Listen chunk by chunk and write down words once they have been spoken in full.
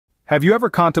Have you ever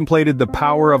contemplated the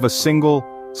power of a single,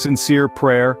 sincere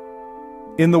prayer?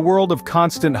 In the world of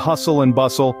constant hustle and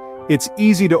bustle, it's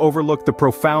easy to overlook the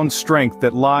profound strength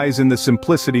that lies in the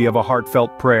simplicity of a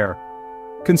heartfelt prayer.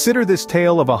 Consider this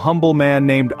tale of a humble man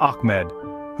named Ahmed,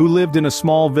 who lived in a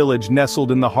small village nestled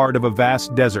in the heart of a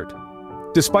vast desert.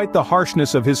 Despite the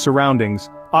harshness of his surroundings,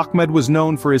 Ahmed was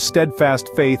known for his steadfast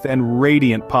faith and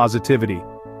radiant positivity.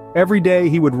 Every day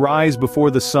he would rise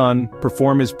before the sun,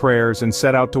 perform his prayers, and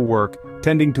set out to work,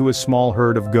 tending to his small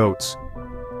herd of goats.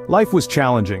 Life was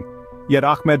challenging, yet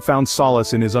Ahmed found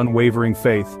solace in his unwavering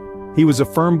faith. He was a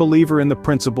firm believer in the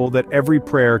principle that every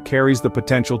prayer carries the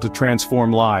potential to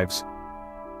transform lives.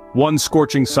 One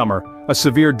scorching summer, a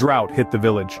severe drought hit the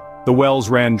village. The wells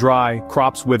ran dry,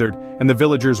 crops withered, and the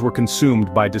villagers were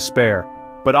consumed by despair.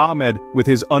 But Ahmed, with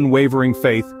his unwavering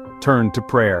faith, turned to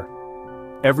prayer.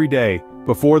 Every day,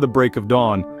 before the break of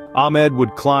dawn, Ahmed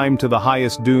would climb to the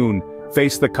highest dune,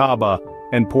 face the Kaaba,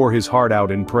 and pour his heart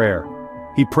out in prayer.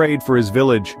 He prayed for his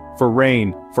village, for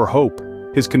rain, for hope.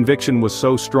 His conviction was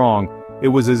so strong, it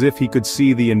was as if he could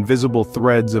see the invisible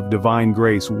threads of divine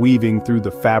grace weaving through the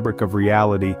fabric of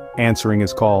reality, answering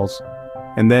his calls.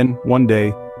 And then, one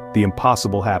day, the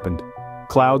impossible happened.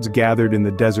 Clouds gathered in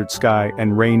the desert sky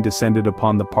and rain descended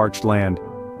upon the parched land.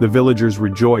 The villagers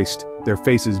rejoiced, their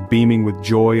faces beaming with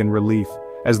joy and relief.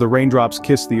 As the raindrops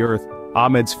kissed the earth,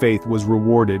 Ahmed's faith was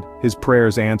rewarded, his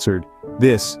prayers answered.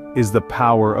 This is the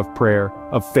power of prayer,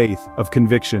 of faith, of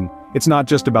conviction. It's not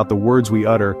just about the words we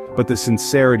utter, but the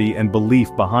sincerity and belief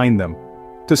behind them.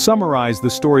 To summarize, the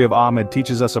story of Ahmed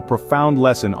teaches us a profound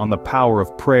lesson on the power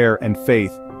of prayer and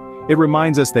faith. It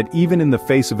reminds us that even in the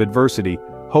face of adversity,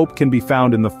 hope can be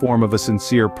found in the form of a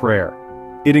sincere prayer.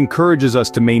 It encourages us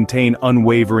to maintain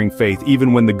unwavering faith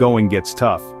even when the going gets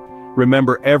tough.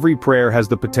 Remember, every prayer has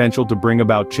the potential to bring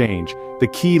about change. The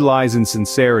key lies in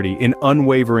sincerity, in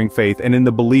unwavering faith, and in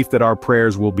the belief that our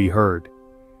prayers will be heard.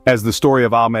 As the story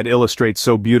of Ahmed illustrates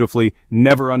so beautifully,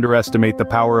 never underestimate the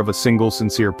power of a single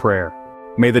sincere prayer.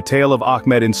 May the tale of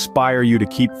Ahmed inspire you to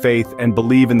keep faith and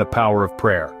believe in the power of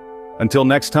prayer. Until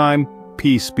next time,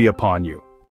 peace be upon you.